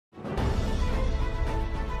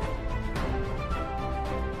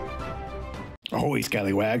Ahoy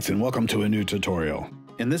scallywags, and welcome to a new tutorial.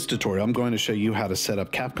 In this tutorial, I'm going to show you how to set up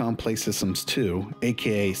Capcom Play Systems 2,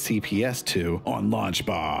 aka CPS 2, on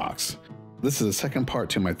Launchbox. This is the second part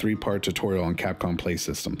to my 3-part tutorial on Capcom Play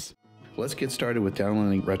Systems. Let's get started with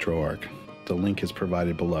downloading RetroArch. The link is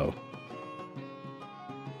provided below.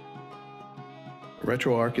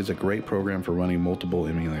 RetroArch is a great program for running multiple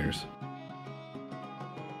emulators.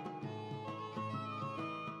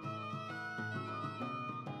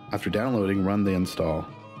 After downloading, run the install.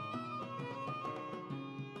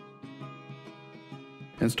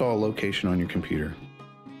 Install a location on your computer.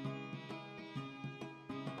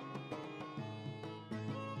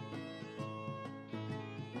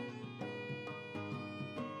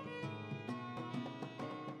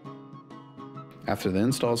 After the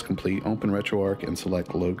install is complete, open RetroArch and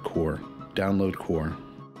select Load Core. Download Core.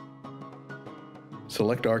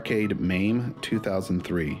 Select Arcade MAME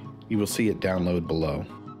 2003. You will see it download below.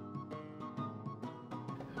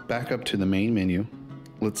 Back up to the main menu.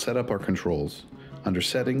 Let's set up our controls. Under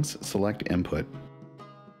Settings, select Input.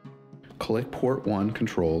 Click Port 1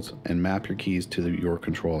 Controls and map your keys to your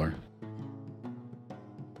controller.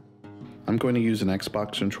 I'm going to use an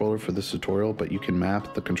Xbox controller for this tutorial, but you can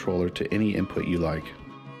map the controller to any input you like.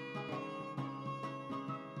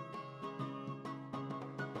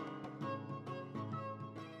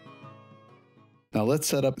 Now let's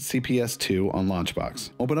set up CPS 2 on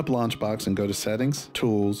Launchbox. Open up Launchbox and go to Settings,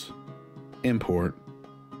 Tools, Import,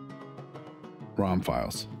 ROM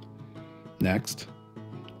Files. Next,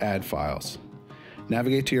 Add Files.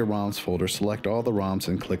 Navigate to your ROMs folder, select all the ROMs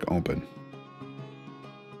and click Open.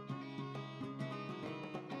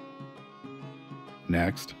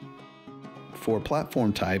 Next, for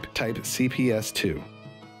platform type CPS 2.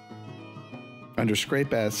 Under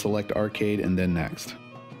Scrape As, select Arcade and then Next.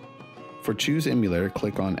 For Choose Emulator,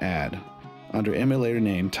 click on Add. Under Emulator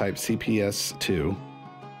Name, type CPS 2.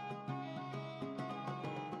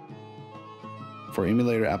 For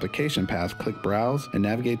Emulator Application Path, click Browse and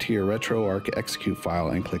navigate to your RetroArch execute file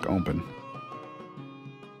and click Open.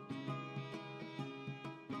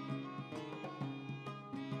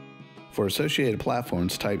 For associated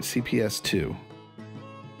platforms, type CPS 2.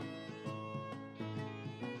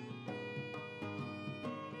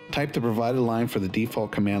 Type the provided line for the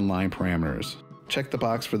default command line parameters. Check the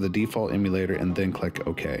box for the default emulator and then click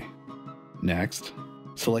OK. Next,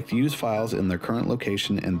 select Use Files in their current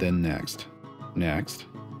location and then Next. Next.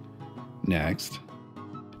 Next.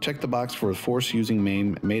 Check the box for Force Using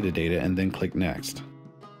MAME metadata and then click Next.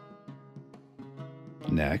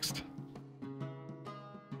 Next.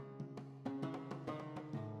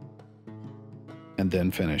 And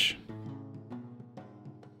then Finish.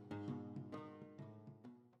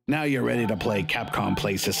 Now you're ready to play Capcom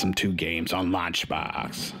Play System 2 games on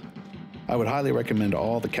Launchbox. I would highly recommend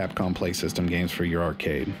all the Capcom Play System games for your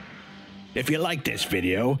arcade. If you like this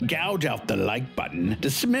video, gouge out the like button,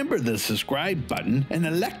 dismember the subscribe button, and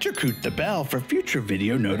electrocute the bell for future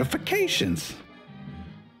video notifications.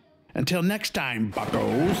 Until next time,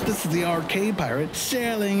 buckos, this is the Arcade Pirate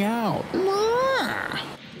sailing out. Mwah!